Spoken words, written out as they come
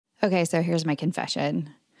Okay, so here's my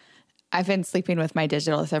confession. I've been sleeping with my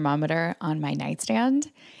digital thermometer on my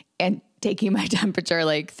nightstand and taking my temperature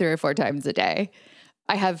like 3 or 4 times a day.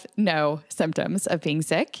 I have no symptoms of being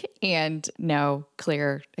sick and no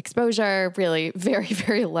clear exposure, really very,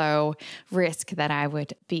 very low risk that I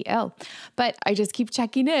would be ill. But I just keep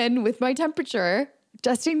checking in with my temperature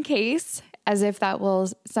just in case, as if that will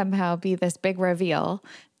somehow be this big reveal.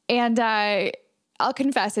 And I'll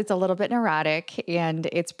confess it's a little bit neurotic and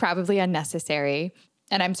it's probably unnecessary.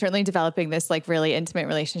 And I'm certainly developing this like really intimate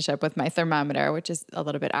relationship with my thermometer, which is a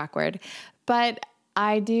little bit awkward. But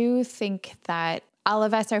I do think that all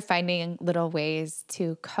of us are finding little ways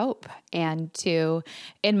to cope and to,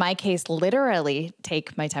 in my case, literally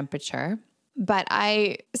take my temperature. But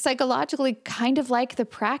I psychologically kind of like the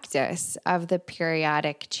practice of the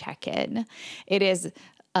periodic check-in. It is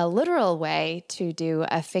a literal way to do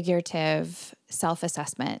a figurative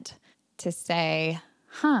self-assessment to say,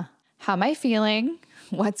 how am I feeling?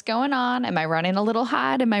 What's going on? Am I running a little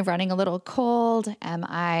hot? Am I running a little cold? Am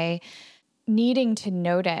I needing to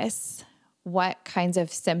notice what kinds of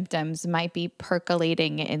symptoms might be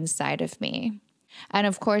percolating inside of me? And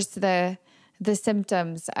of course, the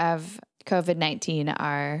symptoms of COVID-19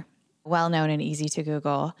 are well known and easy to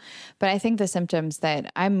Google. But I think the symptoms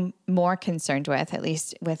that I'm more concerned with, at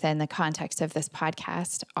least within the context of this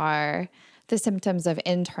podcast, are the symptoms of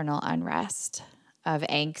internal unrest, of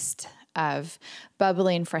angst, of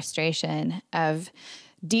bubbling frustration, of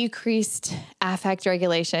decreased affect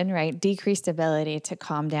regulation, right? Decreased ability to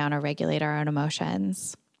calm down or regulate our own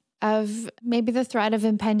emotions, of maybe the threat of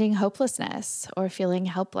impending hopelessness or feeling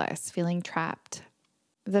helpless, feeling trapped.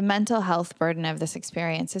 The mental health burden of this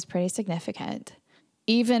experience is pretty significant,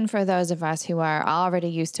 even for those of us who are already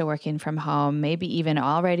used to working from home, maybe even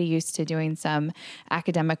already used to doing some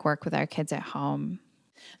academic work with our kids at home.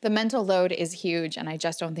 The mental load is huge, and I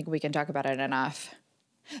just don't think we can talk about it enough.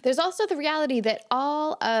 There's also the reality that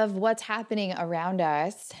all of what's happening around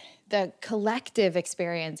us, the collective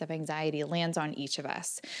experience of anxiety, lands on each of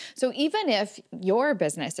us. So even if your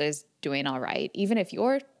business is doing all right, even if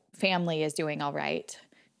your family is doing all right,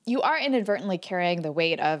 you are inadvertently carrying the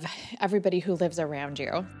weight of everybody who lives around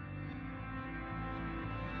you.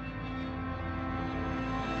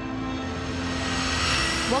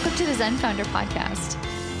 Welcome to the Zen Founder Podcast.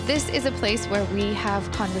 This is a place where we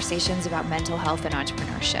have conversations about mental health and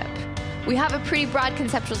entrepreneurship. We have a pretty broad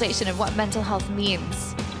conceptualization of what mental health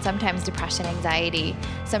means. Sometimes depression, anxiety,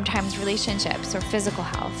 sometimes relationships or physical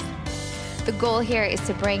health. The goal here is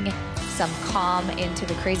to bring some calm into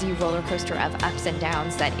the crazy roller coaster of ups and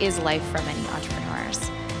downs that is life for many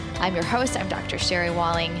entrepreneurs. I'm your host. I'm Dr. Sherry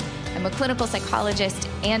Walling. I'm a clinical psychologist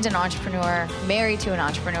and an entrepreneur, married to an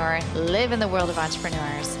entrepreneur, live in the world of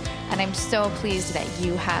entrepreneurs, and I'm so pleased that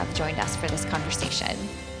you have joined us for this conversation.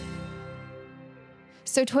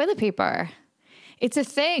 So toilet paper, it's a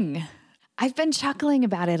thing. I've been chuckling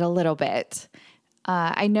about it a little bit.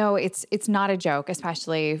 I know it's not a joke,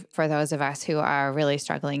 especially for those of us who are really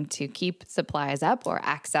struggling to keep supplies up or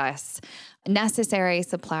access necessary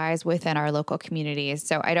supplies within our local communities.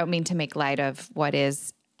 So I don't mean to make light of what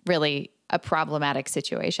is really a problematic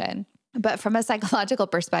situation. But from a psychological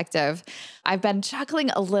perspective, I've been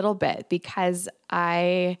chuckling a little bit because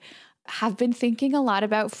I have been thinking a lot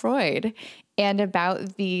about Freud and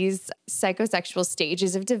about these psychosexual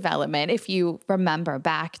stages of development. If you remember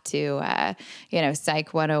back to,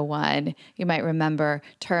 Psych 101, you might remember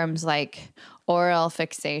terms like oral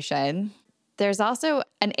fixation. There's also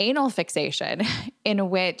an anal fixation in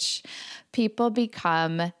which people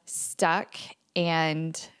become stuck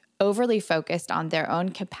and overly focused on their own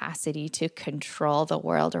capacity to control the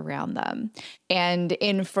world around them. And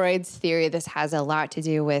in Freud's theory, this has a lot to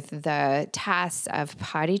do with the tasks of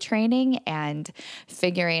potty training and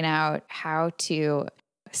figuring out how to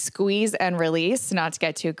squeeze and release, not to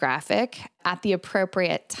get too graphic, at the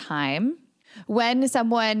appropriate time. When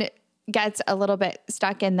someone gets a little bit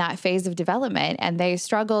stuck in that phase of development and they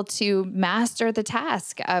struggle to master the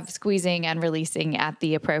task of squeezing and releasing at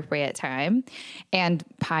the appropriate time and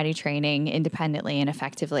potty training independently and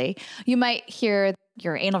effectively, you might hear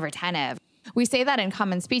you're anal retentive. We say that in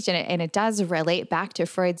common speech, and it does relate back to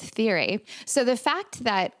Freud's theory. So the fact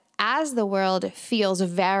that as the world feels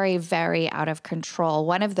very, very out of control,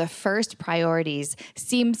 one of the first priorities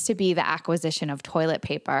seems to be the acquisition of toilet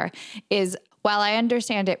paper is, while I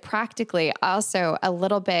understand it practically, also a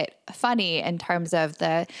little bit funny in terms of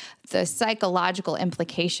the psychological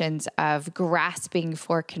implications of grasping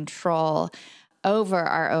for control over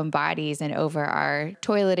our own bodies and over our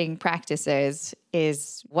toileting practices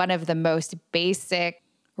is one of the most basic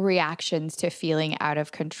reactions to feeling out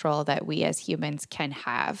of control that we as humans can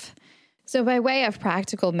have. So by way of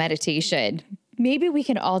practical meditation, maybe we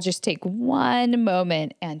can all just take one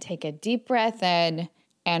moment and take a deep breath in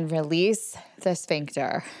and release the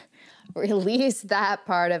sphincter. Release that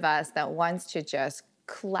part of us that wants to just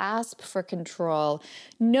clasp for control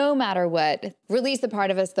no matter what. Release the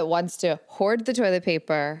part of us that wants to hoard the toilet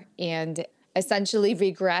paper and essentially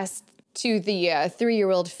regress to the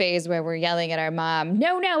 3-year-old phase where we're yelling at our mom,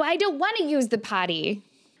 no, I don't want to use the potty.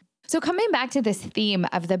 So coming back to this theme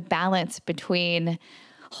of the balance between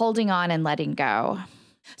holding on and letting go.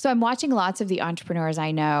 So I'm watching lots of the entrepreneurs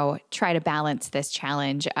I know try to balance this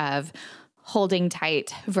challenge of holding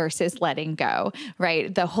tight versus letting go,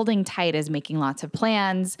 right? The holding tight is making lots of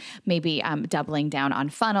plans, maybe doubling down on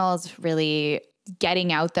funnels, really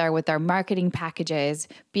getting out there with their marketing packages,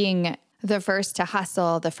 being the first to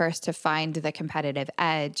hustle, the first to find the competitive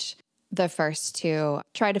edge, the first to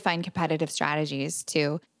try to find competitive strategies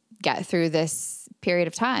to get through this period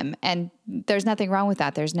of time. And there's nothing wrong with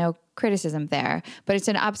that. There's no criticism there, but it's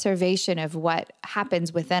an observation of what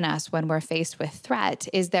happens within us when we're faced with threat.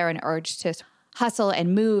 Is there an urge to hustle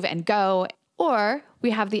and move and go? Or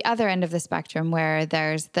we have the other end of the spectrum where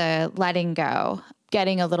there's the letting go,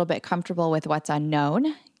 getting a little bit comfortable with what's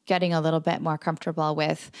unknown, getting a little bit more comfortable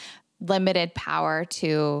with limited power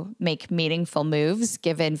to make meaningful moves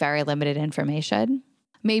given very limited information.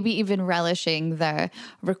 Maybe even relishing the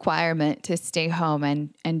requirement to stay home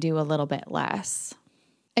and do a little bit less.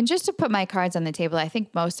 And just to put my cards on the table, I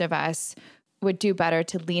think most of us would do better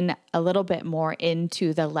to lean a little bit more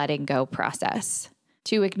into the letting go process,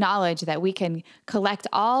 to acknowledge that we can collect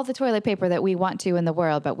all the toilet paper that we want to in the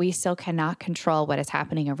world, but we still cannot control what is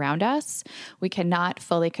happening around us. We cannot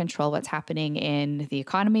fully control what's happening in the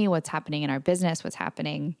economy, what's happening in our business, what's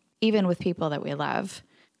happening even with people that we love.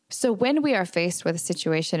 So when we are faced with a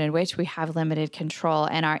situation in which we have limited control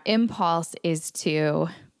and our impulse is to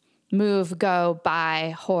move, go,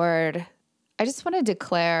 buy, hoard, I just want to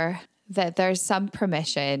declare that there's some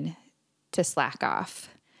permission to slack off.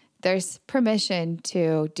 There's permission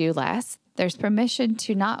to do less. There's permission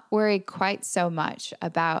to not worry quite so much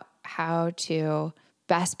about how to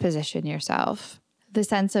best position yourself. The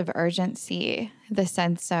sense of urgency, the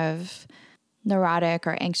sense of neurotic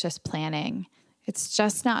or anxious planning, it's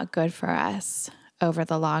just not good for us over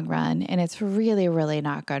the long run. And it's really, really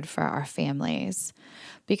not good for our families.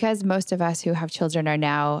 Because most of us who have children are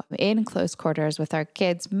now in close quarters with our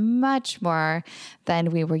kids much more than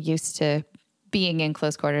we were used to being in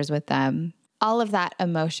close quarters with them. All of that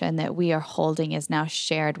emotion that we are holding is now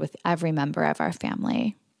shared with every member of our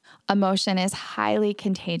family. Emotion is highly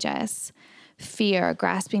contagious. Fear,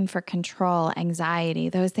 grasping for control, anxiety,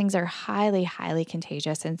 those things are highly, highly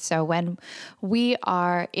contagious. And so when we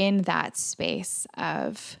are in that space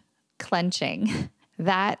of clenching,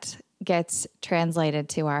 that gets translated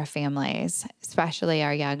to our families, especially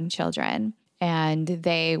our young children. And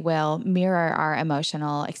they will mirror our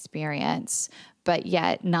emotional experience, but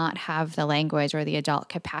yet not have the language or the adult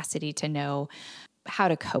capacity to know how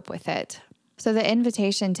to cope with it. So the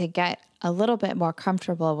invitation to get a little bit more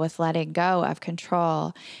comfortable with letting go of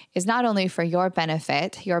control is not only for your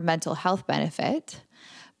benefit, your mental health benefit,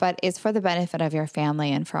 but it's for the benefit of your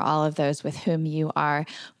family and for all of those with whom you are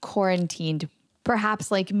quarantined.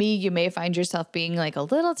 Perhaps like me, you may find yourself being like a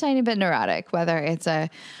little tiny bit neurotic, whether it's a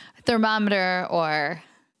thermometer or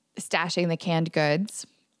stashing the canned goods.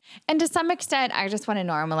 And to some extent, I just want to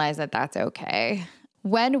normalize that that's okay.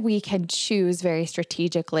 When we can choose very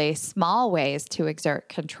strategically small ways to exert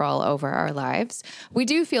control over our lives, we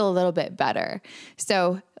do feel a little bit better.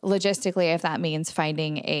 So logistically, if that means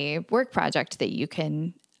finding a work project that you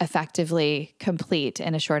can effectively complete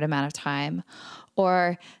in a short amount of time,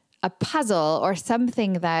 or a puzzle or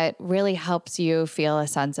something that really helps you feel a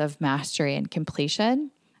sense of mastery and completion,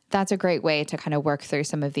 that's a great way to kind of work through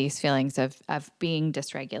some of these feelings of being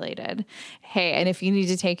dysregulated. Hey, and if you need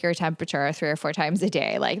to take your temperature 3 or 4 times a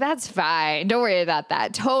day, like that's fine. Don't worry about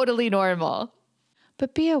that. Totally normal.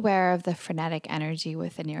 But be aware of the frenetic energy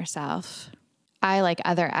within yourself. I, like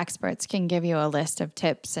other experts, can give you a list of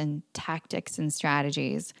tips and tactics and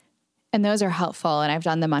strategies. And those are helpful. And I've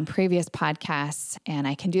done them on previous podcasts and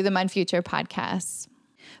I can do them on future podcasts.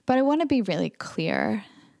 But I want to be really clear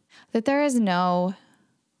that there is no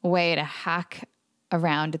way to hack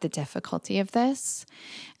around the difficulty of this.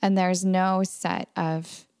 And there's no set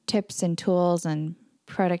of tips and tools and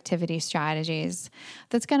productivity strategies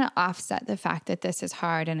that's going to offset the fact that this is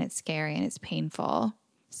hard and it's scary and it's painful.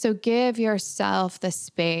 So give yourself the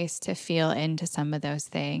space to feel into some of those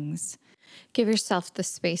things. Give yourself the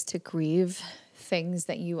space to grieve things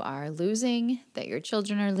that you are losing, that your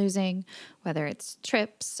children are losing, whether it's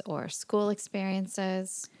trips or school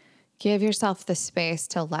experiences. Give yourself the space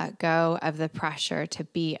to let go of the pressure to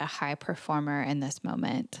be a high performer in this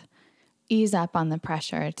moment. Ease up on the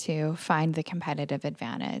pressure to find the competitive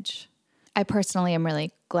advantage. I personally am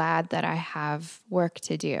really glad that I have work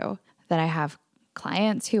to do, that I have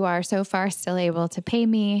clients who are so far still able to pay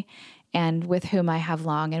me and with whom I have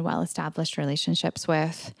long and well-established relationships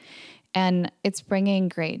with. And it's bringing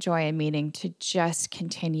great joy and meaning to just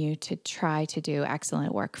continue to try to do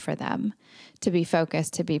excellent work for them, to be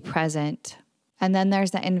focused, to be present. And then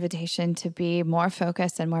there's the invitation to be more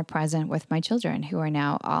focused and more present with my children who are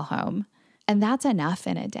now all home. And that's enough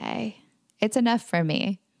in a day. It's enough for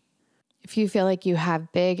me. If you feel like you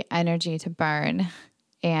have big energy to burn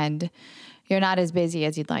and you're not as busy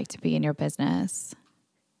as you'd like to be in your business,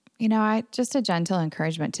 just a gentle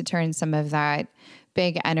encouragement to turn some of that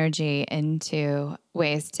big energy into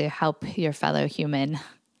ways to help your fellow human.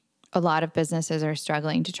 A lot of businesses are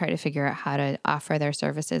struggling to try to figure out how to offer their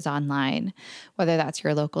services online, whether that's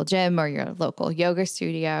your local gym or your local yoga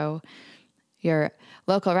studio, your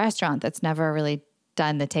local restaurant that's never really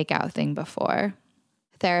done the takeout thing before.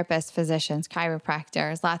 Therapists, physicians,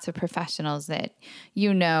 chiropractors, lots of professionals that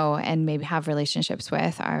you know and maybe have relationships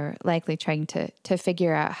with are likely trying to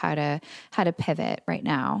figure out how to pivot right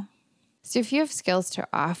now. So if you have skills to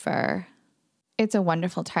offer, it's a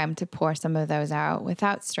wonderful time to pour some of those out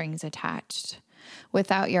without strings attached,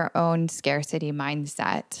 without your own scarcity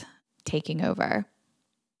mindset taking over.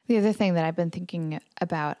 The other thing that I've been thinking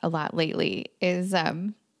about a lot lately is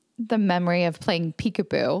the memory of playing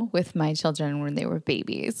peekaboo with my children when they were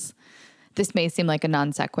babies. This may seem like a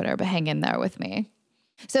non sequitur, but hang in there with me.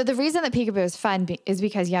 So the reason that peekaboo is fun is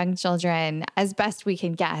because young children, as best we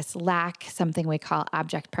can guess, lack something we call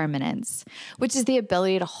object permanence, which is the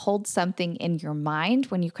ability to hold something in your mind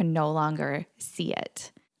when you can no longer see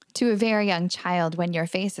it. To a very young child, when your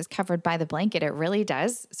face is covered by the blanket, it really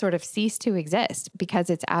does sort of cease to exist because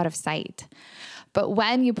it's out of sight. But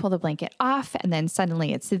when you pull the blanket off and then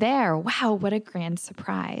suddenly it's there, wow, what a grand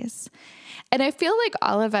surprise. And I feel like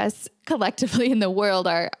all of us collectively in the world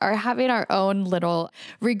are having our own little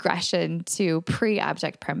regression to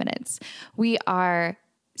pre-object permanence. We are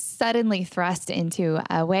suddenly thrust into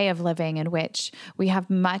a way of living in which we have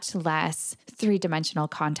much less three-dimensional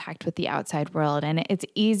contact with the outside world. And it's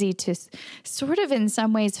easy to sort of in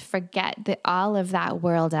some ways forget that all of that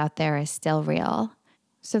world out there is still real.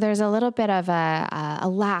 So there's a little bit of a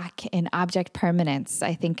lack in object permanence,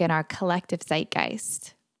 I think, in our collective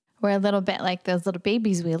zeitgeist. We're a little bit like those little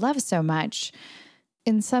babies we love so much,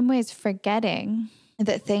 in some ways forgetting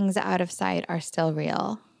that things out of sight are still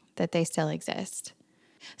real, that they still exist.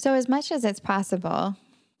 So as much as it's possible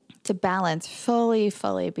to balance fully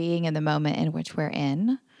being in the moment in which we're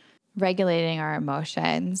in, regulating our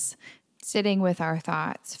emotions, sitting with our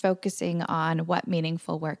thoughts, focusing on what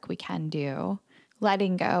meaningful work we can do,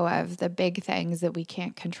 letting go of the big things that we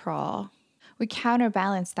can't control. We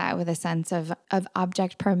counterbalance that with a sense of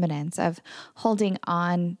object permanence, of holding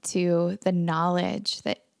on to the knowledge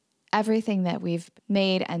that everything that we've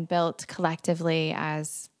made and built collectively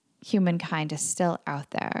as humankind is still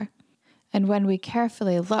out there. And when we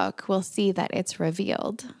carefully look, we'll see that it's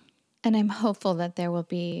revealed. And I'm hopeful that there will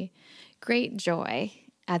be great joy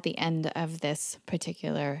at the end of this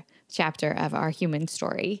particular chapter of our human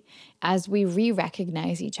story as we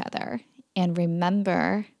re-recognize each other and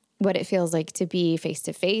remember what it feels like to be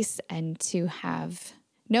face-to-face and to have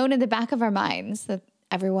known in the back of our minds that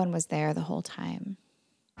everyone was there the whole time.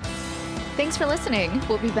 Thanks for listening.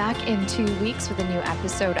 We'll be back in 2 weeks with a new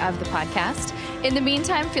episode of the podcast. In the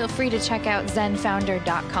meantime, feel free to check out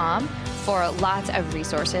zenfounder.com for lots of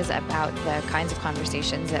resources about the kinds of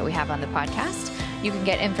conversations that we have on the podcast. You can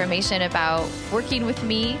get information about working with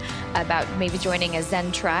me, about maybe joining a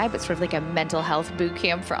Zen tribe. It's sort of like a mental health boot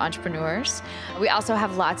camp for entrepreneurs. We also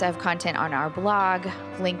have lots of content on our blog,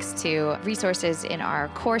 links to resources in our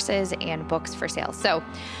courses and books for sale. So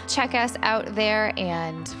check us out there,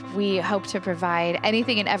 and we hope to provide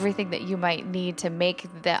anything and everything that you might need to make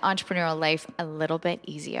the entrepreneurial life a little bit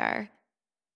easier.